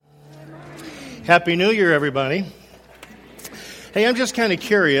Happy New Year, everybody. Hey, I'm just kind of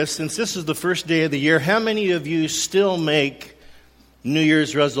curious, since this is the first day of the year, how many of you still make New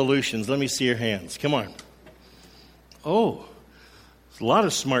Year's resolutions? Let me see your hands. Come on. Oh, there's a lot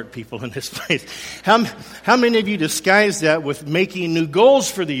of smart people in this place. How many of you disguise that with making new goals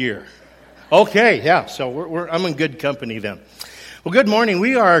for the year? Okay, yeah, so I'm in good company then. Well, good morning.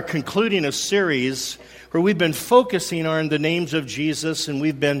 We are concluding a series where we've been focusing on the names of Jesus, and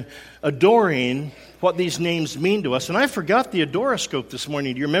we've been adoring what these names mean to us. And I forgot the adoroscope this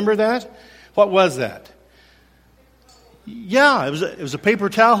morning. Do you remember that? What was that? Yeah, it was a paper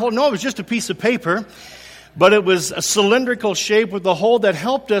towel. No, it was just a piece of paper. But it was a cylindrical shape with a hole that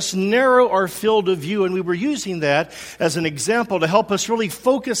helped us narrow our field of view. And we were using that as an example to help us really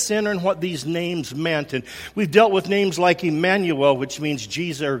focus in on what these names meant. And we've dealt with names like Emmanuel, which means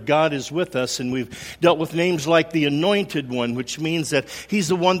Jesus or God is with us. And we've dealt with names like the Anointed One, which means that He's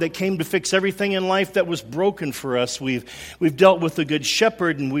the one that came to fix everything in life that was broken for us. We've dealt with the Good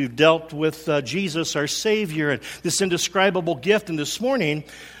Shepherd, and we've dealt with Jesus, our Savior, and this indescribable gift. And this morning,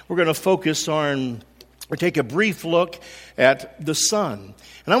 we're going to focus on or take a brief look at the Son.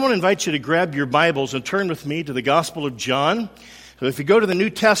 And I want to invite you to grab your Bibles and turn with me to the Gospel of John. So if you go to the New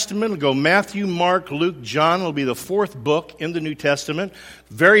Testament, it'll go Matthew, Mark, Luke, John. It'll be the fourth book in the New Testament.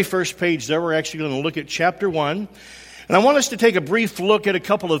 Very first page there, we're actually going to look at chapter 1. And I want us to take a brief look at a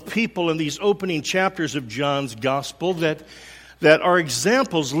couple of people in these opening chapters of John's Gospel that are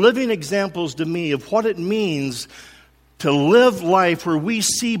examples, living examples to me of what it means to live life where we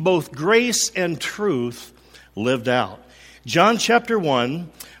see both grace and truth lived out. John chapter 1,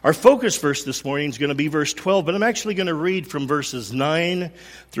 our focus verse this morning is going to be verse 12, but I'm actually going to read from verses 9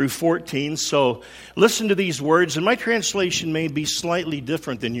 through 14. So listen to these words, and my translation may be slightly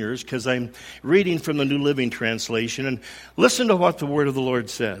different than yours because I'm reading from the New Living Translation. And listen to what the word of the Lord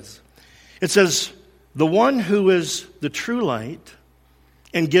says. It says, "The one who is the true light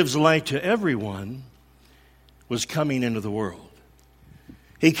and gives light to everyone was coming into the world.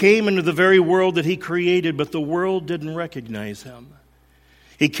 He came into the very world that He created, but the world didn't recognize Him.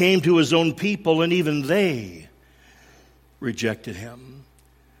 He came to His own people, and even they rejected Him."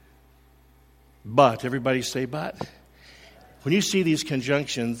 But, everybody say but. When you see these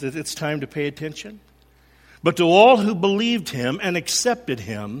conjunctions, it's time to pay attention. "But to all who believed Him and accepted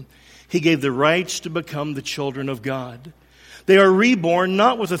Him, He gave the rights to become the children of God. They are reborn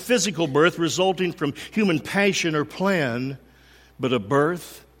not with a physical birth resulting from human passion or plan, but a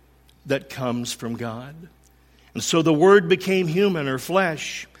birth that comes from God. And so the Word became human or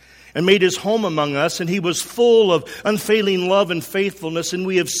flesh and made His home among us, and He was full of unfailing love and faithfulness, and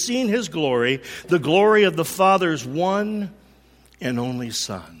we have seen His glory, the glory of the Father's one and only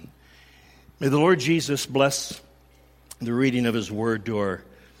Son." May the Lord Jesus bless the reading of His Word to our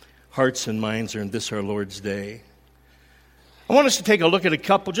hearts and minds on this our Lord's day. I want us to take a look at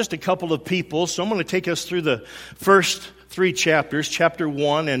just a couple of people. So I'm going to take us through the first three chapters, chapter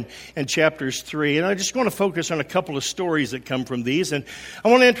 1 and chapters 3. And I just want to focus on a couple of stories that come from these. And I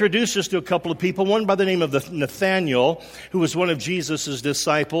want to introduce us to a couple of people, one by the name of Nathanael, who was one of Jesus'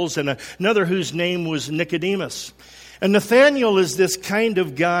 disciples, and another whose name was Nicodemus. And Nathanael is this kind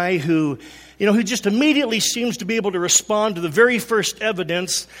of guy who just immediately seems to be able to respond to the very first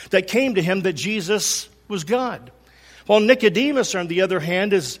evidence that came to him that Jesus was God. While Nicodemus, on the other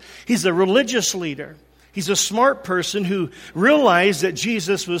hand, he's a religious leader. He's a smart person who realized that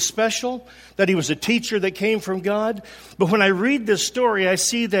Jesus was special, that He was a teacher that came from God. But when I read this story, I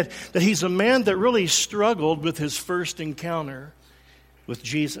see that he's a man that really struggled with his first encounter with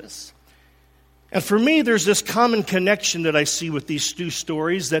Jesus. And for me, there's this common connection that I see with these two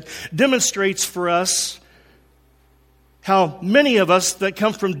stories that demonstrates for us how many of us that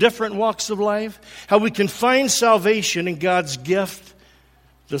come from different walks of life, how we can find salvation in God's gift,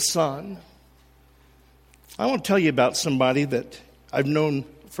 the Son. I want to tell you about somebody that I've known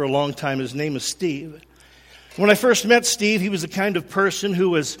for a long time. His name is Steve. When I first met Steve, he was the kind of person who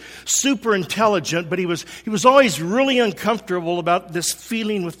was super intelligent, but he was always really uncomfortable about this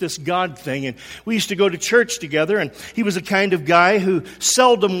feeling with this God thing. And we used to go to church together, and he was the kind of guy who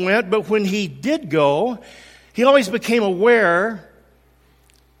seldom went, but when he did go, he always became aware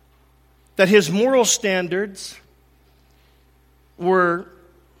that his moral standards were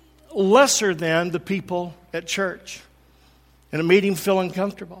lesser than the people at church. And it made him feel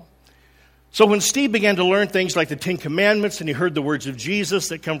uncomfortable. So when Steve began to learn things like the Ten Commandments, and he heard the words of Jesus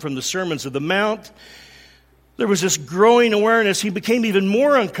that come from the Sermons of the Mount, there was this growing awareness. He became even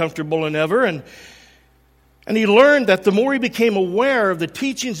more uncomfortable than ever. And And he learned that the more he became aware of the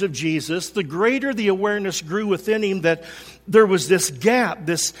teachings of Jesus, the greater the awareness grew within him that there was this gap,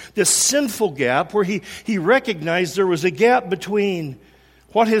 this sinful gap, where he recognized there was a gap between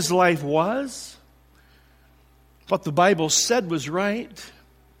what his life was, what the Bible said was right,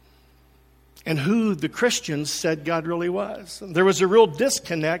 and who the Christians said God really was. And there was a real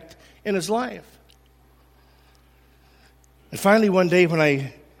disconnect in his life. And finally, one day when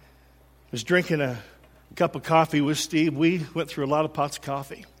I was drinking a cup of coffee with Steve, we went through a lot of pots of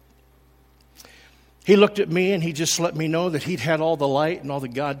coffee. He looked at me and he just let me know that he'd had all the light and all the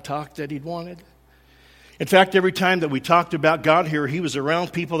God talk that he'd wanted. In fact, every time that we talked about God here, he was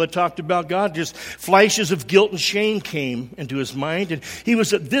around people that talked about God, just flashes of guilt and shame came into his mind. And he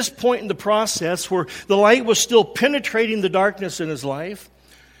was at this point in the process where the light was still penetrating the darkness in his life.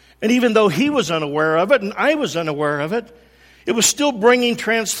 And even though he was unaware of it and I was unaware of it, it was still bringing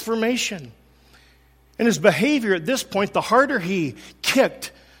transformation. And his behavior at this point, the harder he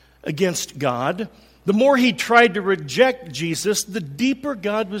kicked against God, the more he tried to reject Jesus, the deeper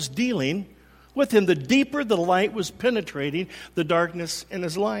God was dealing with him, the deeper the light was penetrating the darkness in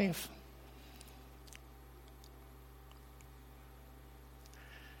his life.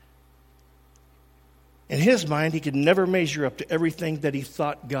 In his mind, he could never measure up to everything that he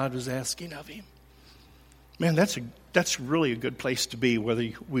thought God was asking of him. Man, that's really a good place to be, whether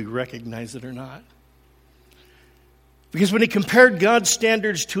we recognize it or not. Because when he compared God's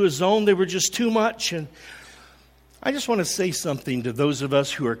standards to his own, they were just too much. And I just want to say something to those of us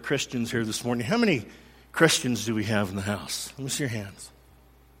who are Christians here this morning. How many Christians do we have in the house? Let me see your hands.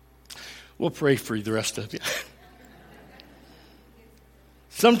 We'll pray for you, the rest of you.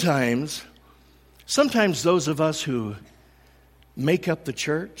 Sometimes those of us who make up the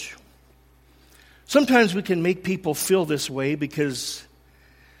church, sometimes we can make people feel this way because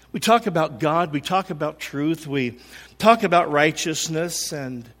we talk about God, we talk about truth, we talk about righteousness,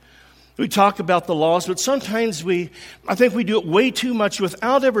 and we talk about the laws, but sometimes I think we do it way too much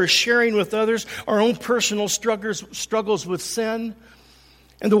without ever sharing with others our own personal struggles with sin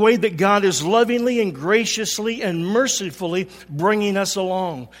and the way that God is lovingly and graciously and mercifully bringing us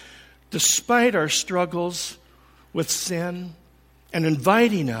along, despite our struggles with sin, and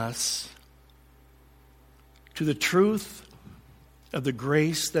inviting us to the truth of the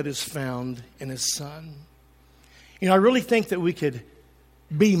grace that is found in his Son. You know, I really think that we could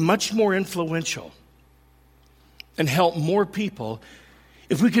be much more influential and help more people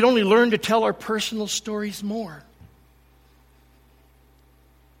if we could only learn to tell our personal stories more.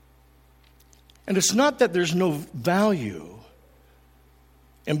 And it's not that there's no value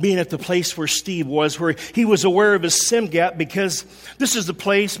in being at the place where Steve was, where he was aware of his sin gap, because this is the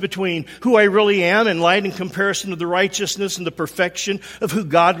place between who I really am in light in comparison to the righteousness and the perfection of who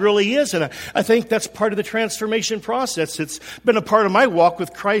God really is. And I think that's part of the transformation process. It's been a part of my walk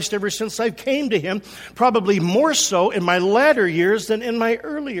with Christ ever since I came to him, probably more so in my latter years than in my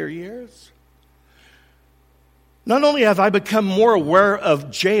earlier years. Not only have I become more aware of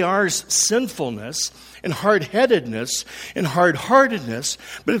JR's sinfulness and hard-headedness and hard-heartedness,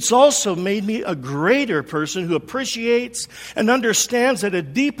 but it's also made me a greater person who appreciates and understands at a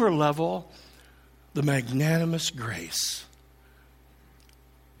deeper level the magnanimous grace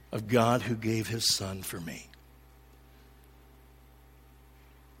of God who gave his Son for me.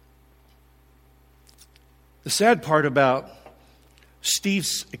 The sad part about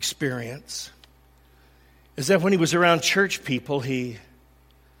Steve's experience is that when he was around church people, he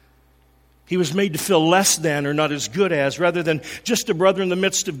was made to feel less than or not as good as, rather than just a brother in the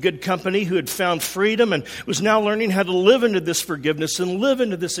midst of good company who had found freedom and was now learning how to live into this forgiveness and live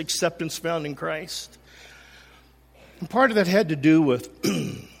into this acceptance found in Christ. And part of that had to do with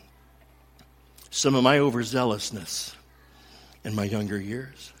some of my overzealousness in my younger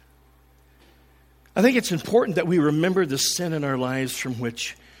years. I think it's important that we remember the sin in our lives from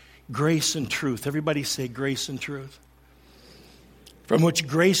which grace and truth, everybody say grace and truth, from which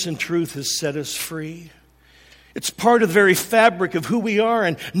grace and truth has set us free. It's part of the very fabric of who we are,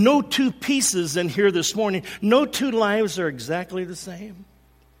 and no two pieces in here this morning, no two lives are exactly the same.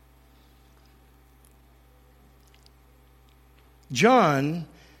 John,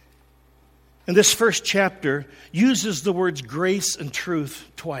 in this first chapter, uses the words grace and truth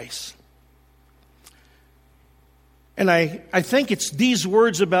twice. And I think it's these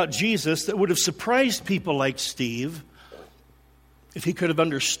words about Jesus that would have surprised people like Steve if he could have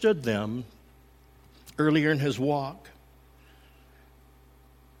understood them earlier in his walk.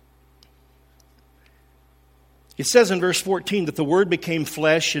 It says in verse 14 that the Word became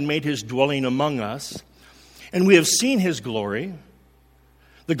flesh and made his dwelling among us, and we have seen his glory,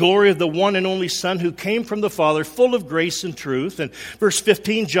 the glory of the one and only Son who came from the Father, full of grace and truth. And verse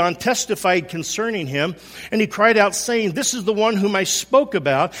 15, John testified concerning him, and he cried out, saying, this is the one whom I spoke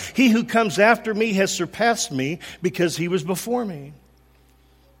about. He who comes after me has surpassed me, because he was before me.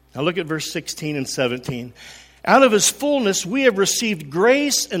 Now look at verse 16 and 17. Out of his fullness we have received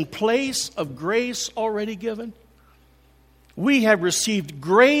grace in place of grace already given. We have received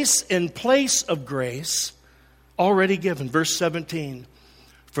grace in place of grace already given. Verse 17.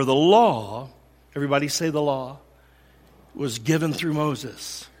 For the law, everybody say the law, was given through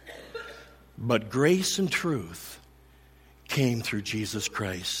Moses. But grace and truth came through Jesus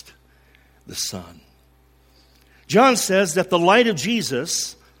Christ, the Son. John says that the light of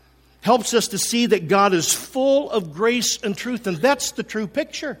Jesus helps us to see that God is full of grace and truth, and that's the true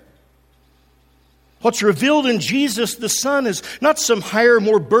picture. What's revealed in Jesus the Son is not some higher,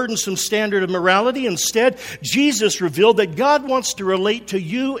 more burdensome standard of morality. Instead, Jesus revealed that God wants to relate to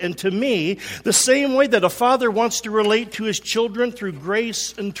you and to me the same way that a father wants to relate to his children, through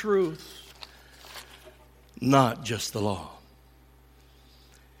grace and truth, not just the law.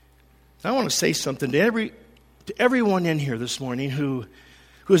 I want to say something to everyone in here this morning who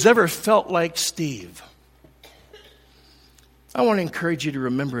has ever felt like Steve. I want to encourage you to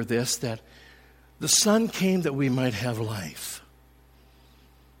remember this, that the Son came that we might have life.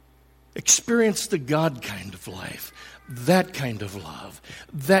 Experience the God kind of life, that kind of love,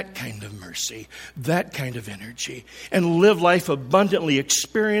 that kind of mercy, that kind of energy, and live life abundantly,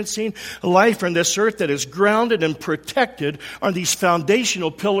 experiencing a life on this earth that is grounded and protected on these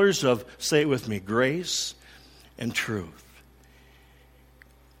foundational pillars of, say it with me, grace and truth.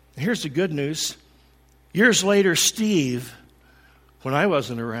 Here's the good news. Years later, Steve, when I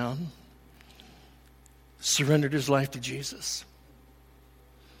wasn't around, surrendered his life to Jesus.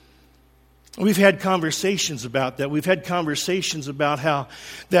 We've had conversations about that. We've had conversations about how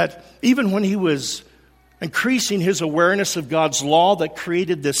that even when he was increasing his awareness of God's law, that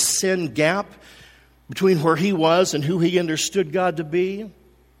created this sin gap between where he was and who he understood God to be.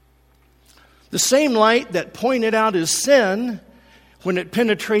 The same light that pointed out his sin, when it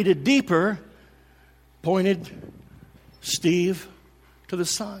penetrated deeper, pointed Steve to the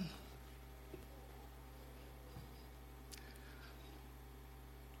Son.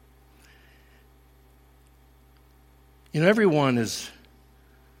 You know, everyone is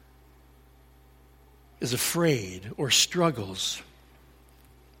afraid or struggles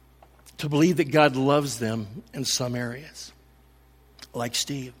to believe that God loves them in some areas, like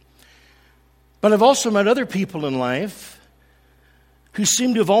Steve. But I've also met other people in life who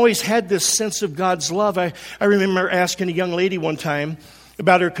seem to have always had this sense of God's love. I remember asking a young lady one time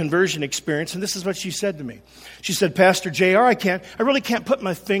about her conversion experience, and this is what she said to me. She said, Pastor JR, I really can't put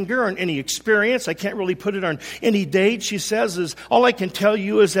my finger on any experience. I can't really put it on any date. She says, all I can tell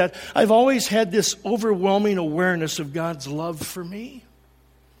you is that I've always had this overwhelming awareness of God's love for me.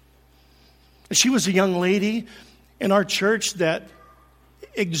 She was a young lady in our church that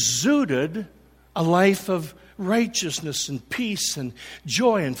exuded a life of righteousness and peace and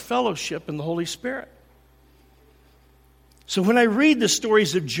joy and fellowship in the Holy Spirit. So when I read the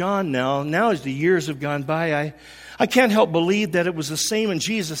stories of John now as the years have gone by, I can't help believe that it was the same in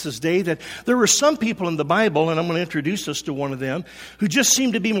Jesus' day, that there were some people in the Bible, and I'm going to introduce us to one of them, who just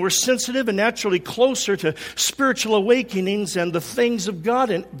seemed to be more sensitive and naturally closer to spiritual awakenings and the things of God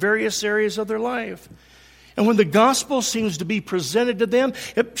in various areas of their life. And when the gospel seems to be presented to them,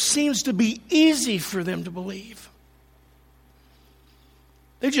 it seems to be easy for them to believe.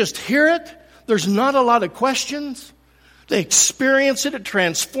 They just hear it. There's not a lot of questions. They experience it. It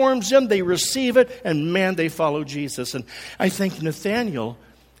transforms them. They receive it. And man, they follow Jesus. And I think Nathaniel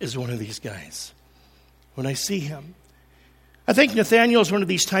is one of these guys when I see him. I think Nathaniel is one of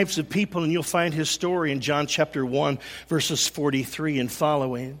these types of people, and you'll find his story in John chapter 1, verses 43 and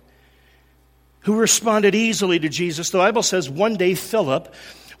following, who responded easily to Jesus. The Bible says one day Philip,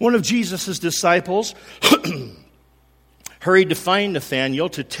 one of Jesus' disciples, hurried to find Nathanael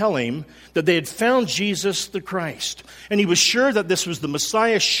to tell him that they had found Jesus the Christ. And he was sure that this was the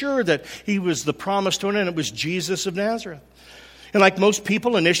Messiah, sure that he was the promised one, and it was Jesus of Nazareth. And like most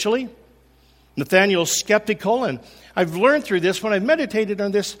people initially, Nathanael's skeptical, and I've learned through this, when I've meditated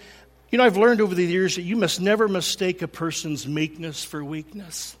on this, I've learned over the years that you must never mistake a person's meekness for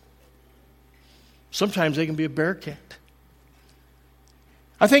weakness. Sometimes they can be a bear cat.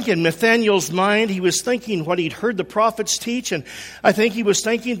 I think in Nathanael's mind, he was thinking what he'd heard the prophets teach, and I think he was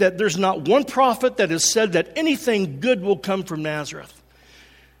thinking that there's not one prophet that has said that anything good will come from Nazareth.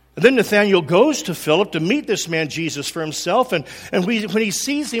 And then Nathanael goes to Philip to meet this man Jesus for himself, and when he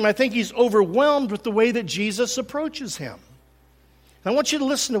sees him, I think he's overwhelmed with the way that Jesus approaches him. I want you to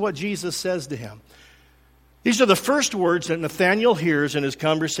listen to what Jesus says to him. These are the first words that Nathanael hears in his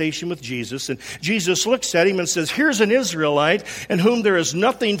conversation with Jesus. And Jesus looks at him and says, here's an Israelite in whom there is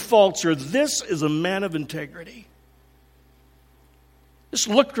nothing false, or this is a man of integrity. Just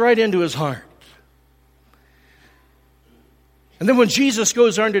looked right into his heart. And then when Jesus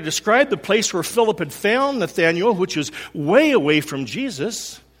goes on to describe the place where Philip had found Nathanael, which is way away from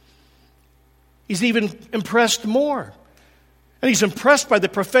Jesus, he's even impressed more. And he's impressed by the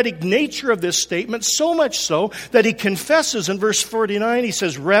prophetic nature of this statement, so much so that he confesses in verse 49, he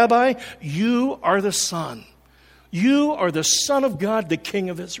says, Rabbi, you are the Son. You are the Son of God, the King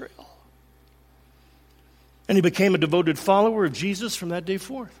of Israel. And he became a devoted follower of Jesus from that day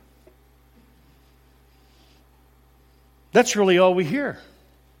forth. That's really all we hear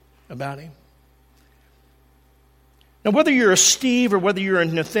about him. Now, whether you're a Steve or whether you're a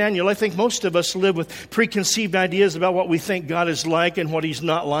Nathaniel, I think most of us live with preconceived ideas about what we think God is like and what he's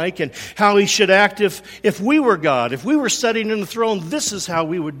not like and how he should act if we were God. If we were sitting in the throne, this is how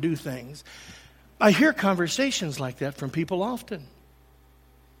we would do things. I hear conversations like that from people often.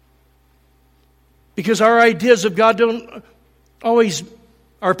 Because our ideas of God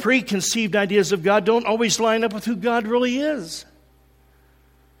our preconceived ideas of God don't always line up with who God really is.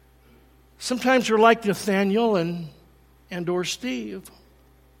 Sometimes we're like Nathaniel and or Steve.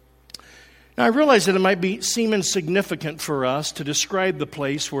 Now, I realize that it might seem insignificant for us to describe the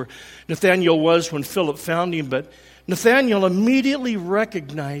place where Nathanael was when Philip found him, but Nathanael immediately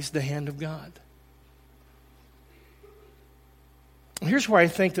recognized the hand of God. Here's why I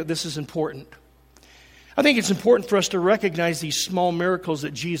think that this is important. I think it's important for us to recognize these small miracles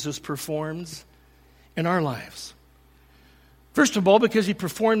that Jesus performs in our lives. First of all, because he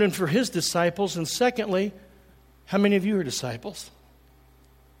performed them for his disciples, and secondly, how many of you are disciples?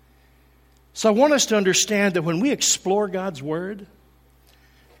 So I want us to understand that when we explore God's Word,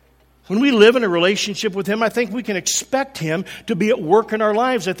 when we live in a relationship with him, I think we can expect him to be at work in our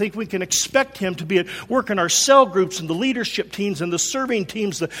lives. I think we can expect him to be at work in our cell groups and the leadership teams and the serving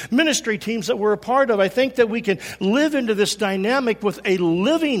teams, the ministry teams that we're a part of. I think that we can live into this dynamic with a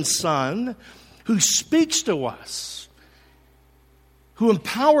living Son who speaks to us, who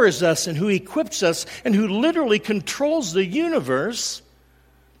empowers us and who equips us and who literally controls the universe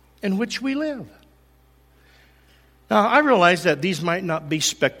in which we live. Now, I realize that these might not be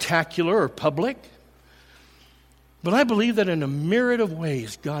spectacular or public, but I believe that in a myriad of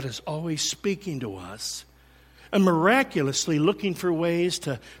ways, God is always speaking to us and miraculously looking for ways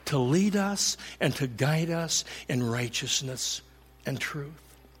to lead us and to guide us in righteousness and truth.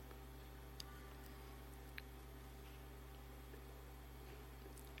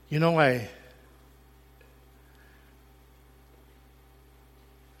 You know, I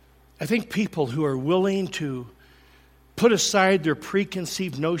think people who are willing to put aside their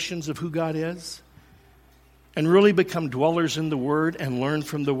preconceived notions of who God is and really become dwellers in the Word and learn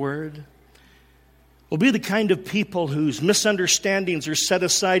from the Word will be the kind of people whose misunderstandings are set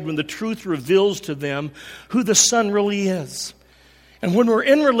aside when the truth reveals to them who the Son really is. And when we're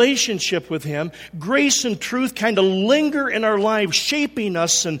in relationship with him, grace and truth kind of linger in our lives, shaping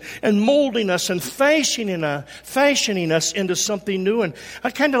us and molding us and fashioning us into something new. And I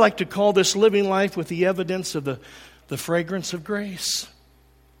kind of like to call this living life with the evidence of the fragrance of grace.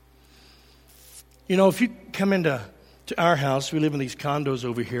 You know, if you come into our house, we live in these condos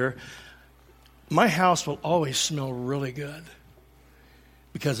over here, my house will always smell really good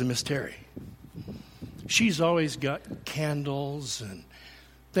because of Miss Terry. She's always got candles and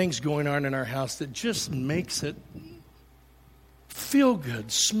things going on in our house that just makes it feel good,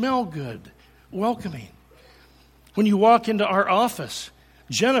 smell good, welcoming. When you walk into our office,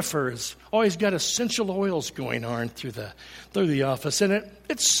 Jennifer has always got essential oils going on through the office, and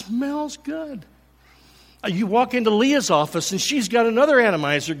it smells good. You walk into Leah's office, and she's got another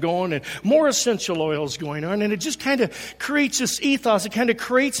atomizer going and more essential oils going on, and it just kind of creates this ethos. It kind of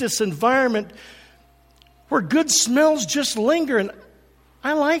creates this environment where good smells just linger, and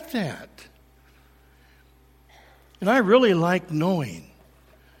I like that. And I really like knowing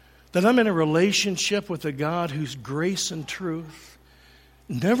that I'm in a relationship with a God whose grace and truth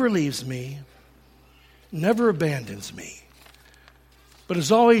never leaves me, never abandons me, but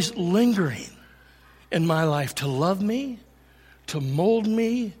is always lingering in my life to love me, to mold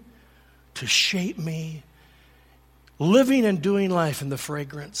me, to shape me, living and doing life in the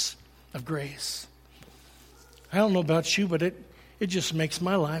fragrance of grace. I don't know about you, but it just makes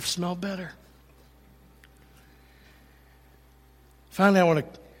my life smell better. Finally, I want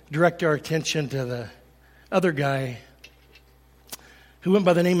to direct our attention to the other guy who went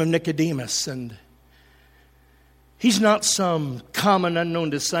by the name of Nicodemus. And He's not some common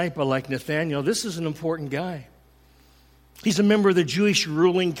unknown disciple like Nathanael. This is an important guy. He's a member of the Jewish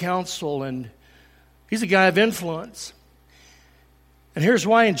ruling council, and he's a guy of influence. And here's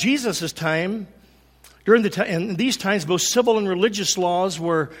why. In Jesus' time, in these times, both civil and religious laws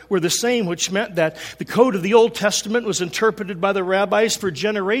were the same, which meant that the code of the Old Testament was interpreted by the rabbis for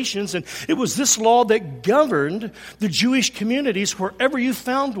generations, and it was this law that governed the Jewish communities wherever you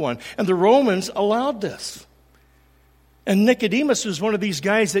found one. And the Romans allowed this. And Nicodemus was one of these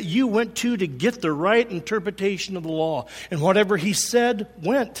guys that you went to get the right interpretation of the law. And whatever he said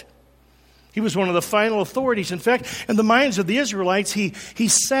went. He was one of the final authorities. In fact, in the minds of the Israelites, he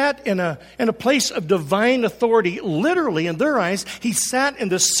sat in a place of divine authority. Literally, in their eyes, he sat in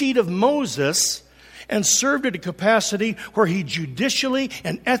the seat of Moses and served at a capacity where he judicially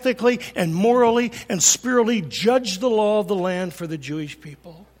and ethically and morally and spiritually judged the law of the land for the Jewish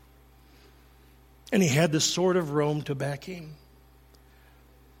people. And he had the sword of Rome to back him.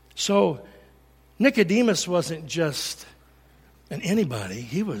 So Nicodemus wasn't just an anybody.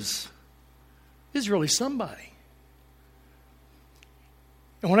 He's really somebody.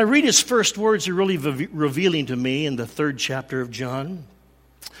 And when I read his first words, they're really revealing to me in the 3rd chapter of John.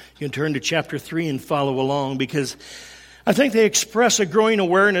 You can turn to chapter 3 and follow along, because I think they express a growing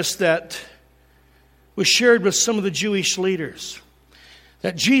awareness that was shared with some of the Jewish leaders.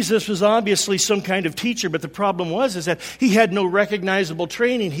 That Jesus was obviously some kind of teacher, but the problem is that he had no recognizable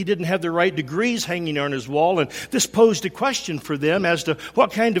training. He didn't have the right degrees hanging on his wall, and this posed a question for them as to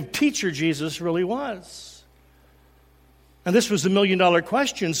what kind of teacher Jesus really was. And this was the million-dollar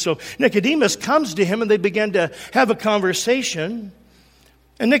question. So Nicodemus comes to him, and they begin to have a conversation.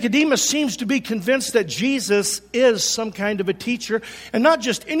 And Nicodemus seems to be convinced that Jesus is some kind of a teacher, and not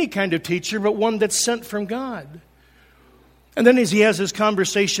just any kind of teacher, but one that's sent from God. And then as he has this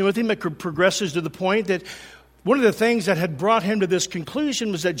conversation with him, it progresses to the point that one of the things that had brought him to this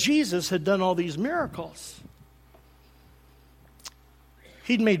conclusion was that Jesus had done all these miracles.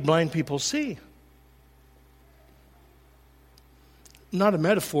 He'd made blind people see. Not a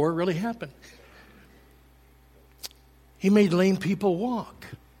metaphor, it really happened. He made lame people walk.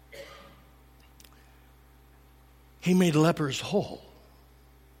 He made lepers whole.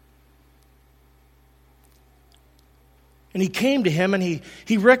 And he came to him, and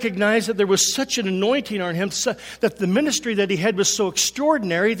he recognized that there was such an anointing on him, that the ministry that he had was so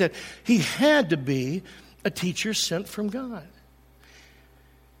extraordinary that he had to be a teacher sent from God.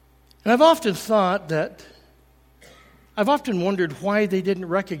 And I've often wondered why they didn't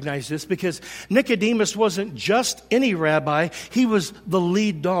recognize this, because Nicodemus wasn't just any rabbi. He was the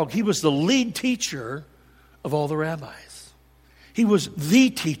lead dog. He was the lead teacher of all the rabbis. He was the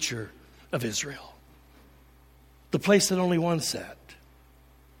teacher of Israel. The place that only one sat.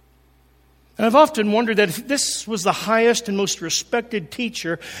 And I've often wondered that if this was the highest and most respected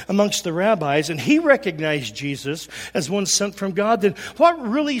teacher amongst the rabbis, and he recognized Jesus as one sent from God, then what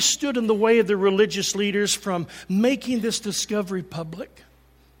really stood in the way of the religious leaders from making this discovery public?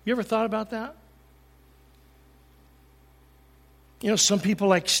 You ever thought about that? You know, some people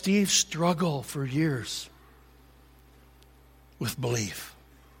like Steve struggle for years with belief.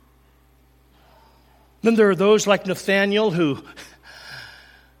 Then there are those like Nathanael who,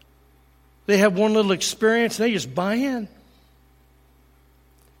 they have one little experience and they just buy in.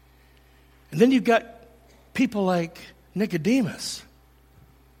 And then you've got people like Nicodemus.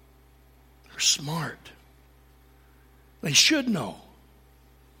 They're smart. They should know.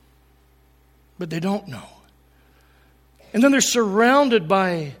 But they don't know. And then they're surrounded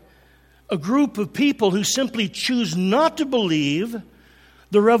by a group of people who simply choose not to believe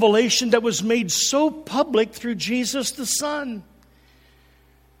the revelation that was made so public through Jesus the Son.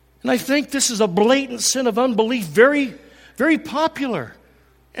 And I think this is a blatant sin of unbelief, very, very popular,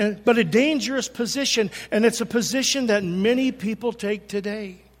 but a dangerous position. And it's a position that many people take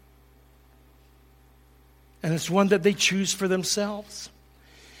today. And it's one that they choose for themselves.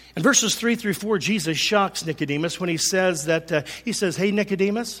 In verses 3 through 4, Jesus shocks Nicodemus when he says, hey,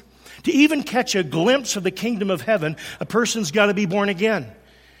 Nicodemus, to even catch a glimpse of the kingdom of heaven, a person's got to be born again.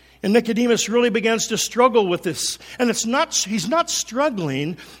 And Nicodemus really begins to struggle with this. And he's not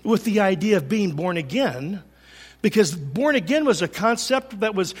struggling with the idea of being born again, because born again was a concept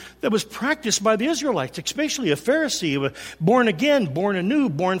that was practiced by the Israelites, especially a Pharisee. Born again, born anew,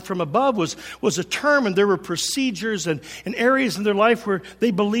 born from above was a term, and there were procedures and areas in their life where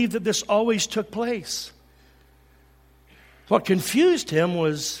they believed that this always took place. What confused him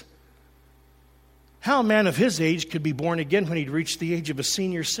was how a man of his age could be born again when he'd reached the age of a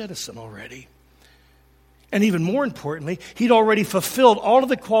senior citizen already. And even more importantly, he'd already fulfilled all of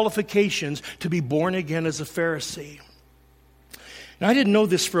the qualifications to be born again as a Pharisee. Now, I didn't know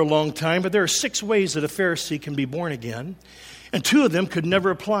this for a long time, but there are 6 ways that a Pharisee can be born again, and 2 of them could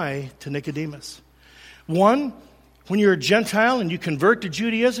never apply to Nicodemus. 1, when you're a Gentile and you convert to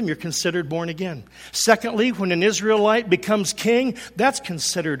Judaism, you're considered born again. Secondly, when an Israelite becomes king, that's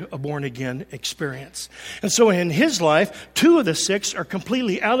considered a born-again experience. And so in his life, 2 of the 6 are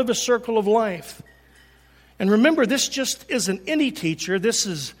completely out of the circle of life. And remember, this just isn't any teacher. This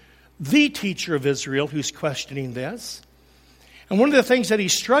is the teacher of Israel who's questioning this. And one of the things that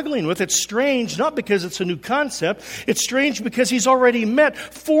he's struggling with, it's strange, not because it's a new concept, it's strange because he's already met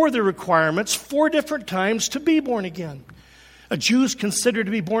 4 of the requirements 4 different times to be born again. A Jew's considered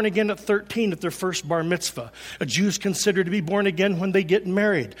to be born again at 13 at their first bar mitzvah. A Jew's considered to be born again when they get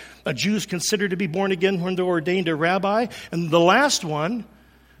married. A Jew's considered to be born again when they're ordained a rabbi. And the last one,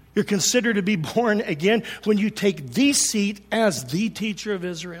 you're considered to be born again when you take the seat as the teacher of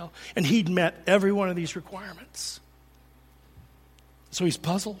Israel. And he'd met every one of these requirements. So he's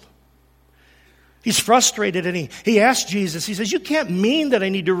puzzled. He's frustrated, and he asked Jesus, he says, you can't mean that I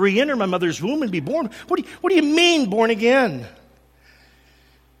need to re-enter my mother's womb and be born. What do you mean, born again?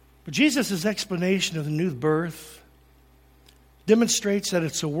 But Jesus' explanation of the new birth demonstrates that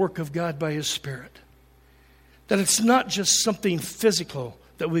it's a work of God by His Spirit. That it's not just something physical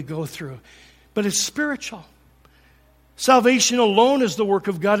that we go through, but it's spiritual. Salvation alone is the work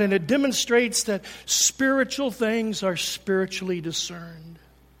of God, and it demonstrates that spiritual things are spiritually discerned.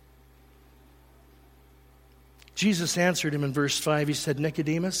 Jesus answered him in verse 5. He said,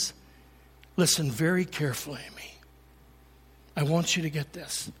 Nicodemus, listen very carefully to me. I want you to get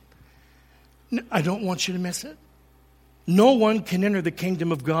this. I don't want you to miss it. No one can enter the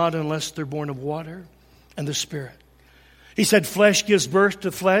kingdom of God unless they're born of water and the Spirit. He said, flesh gives birth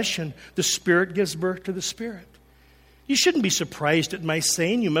to flesh, and the Spirit gives birth to the Spirit. You shouldn't be surprised at my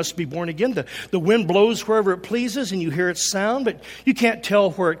saying you must be born again. The wind blows wherever it pleases and you hear its sound, but you can't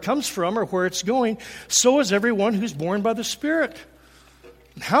tell where it comes from or where it's going. So is everyone who's born by the Spirit.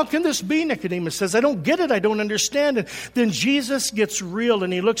 How can this be? Nicodemus says, I don't get it. I don't understand it. Then Jesus gets real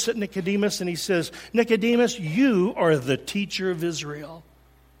and he looks at Nicodemus and he says, Nicodemus, you are the teacher of Israel.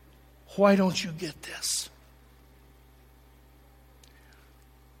 Why don't you get this?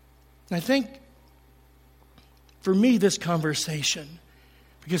 I think for me, this conversation,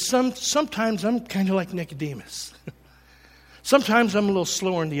 because sometimes I'm kind of like Nicodemus. Sometimes I'm a little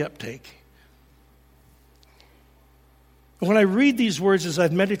slower in the uptake. When I read these words as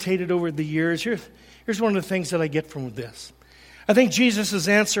I've meditated over the years, here's one of the things that I get from this. I think Jesus'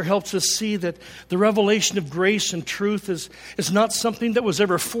 answer helps us see that the revelation of grace and truth is not something that was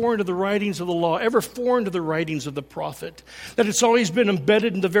ever foreign to the writings of the law, ever foreign to the writings of the prophet. That it's always been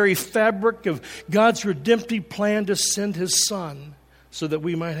embedded in the very fabric of God's redemptive plan to send His Son so that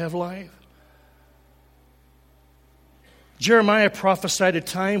we might have life. Jeremiah prophesied a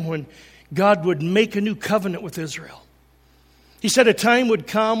time when God would make a new covenant with Israel. He said a time would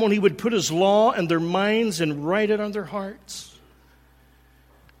come when He would put His law in their minds and write it on their hearts.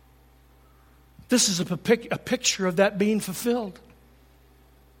 This is a picture of that being fulfilled.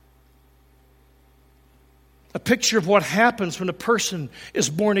 A picture of what happens when a person is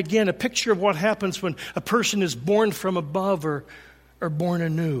born again. A picture of what happens when a person is born from above or born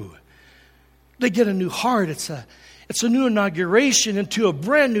anew. They get a new heart. It's a new inauguration into a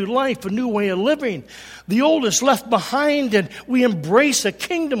brand new life, a new way of living. The old is left behind and we embrace a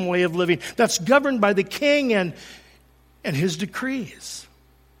kingdom way of living that's governed by the King and His decrees.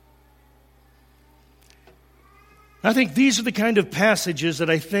 I think these are the kind of passages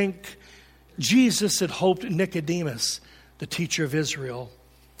that I think Jesus had hoped Nicodemus, the teacher of Israel,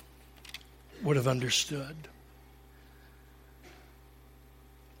 would have understood.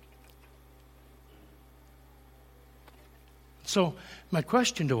 So, my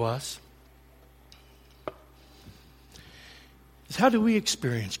question to us is, how do we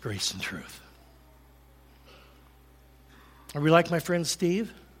experience grace and truth? Are we like my friend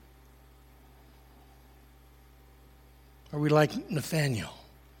Steve? Are we like Nathaniel,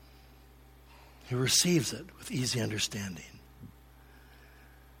 who receives it with easy understanding?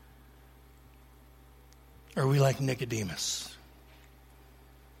 Are we like Nicodemus,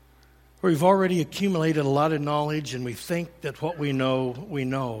 where we've already accumulated a lot of knowledge and we think that what we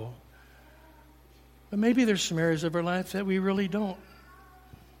know, but maybe there's some areas of our life that we really don't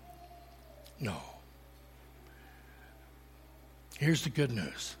know? Here's the good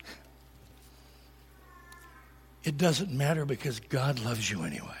news. It doesn't matter because God loves you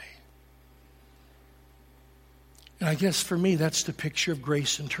anyway. And I guess for me, that's the picture of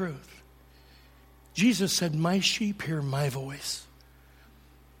grace and truth. Jesus said, my sheep hear my voice.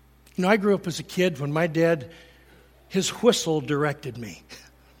 You know, I grew up as a kid when my dad, his whistle directed me.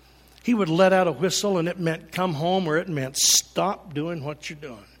 He would let out a whistle and it meant come home, or it meant stop doing what you're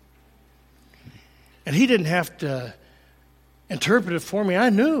doing. And he didn't have to interpret it for me. I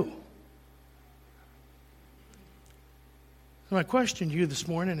knew. So my question to you this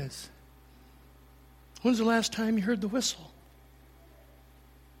morning is, when's the last time you heard the whistle?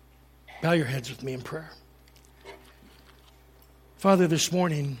 Bow your heads with me in prayer. Father, this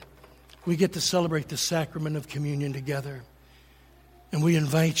morning we get to celebrate the sacrament of communion together. And we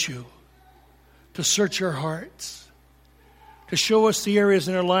invite you to search our hearts, to show us the areas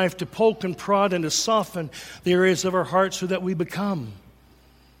in our life, to poke and prod and to soften the areas of our hearts so that we become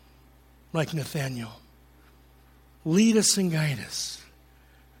like Nathanael. Lead us and guide us,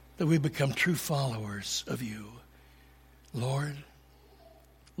 that we become true followers of you. Lord,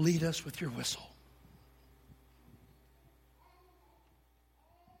 lead us with your whistle.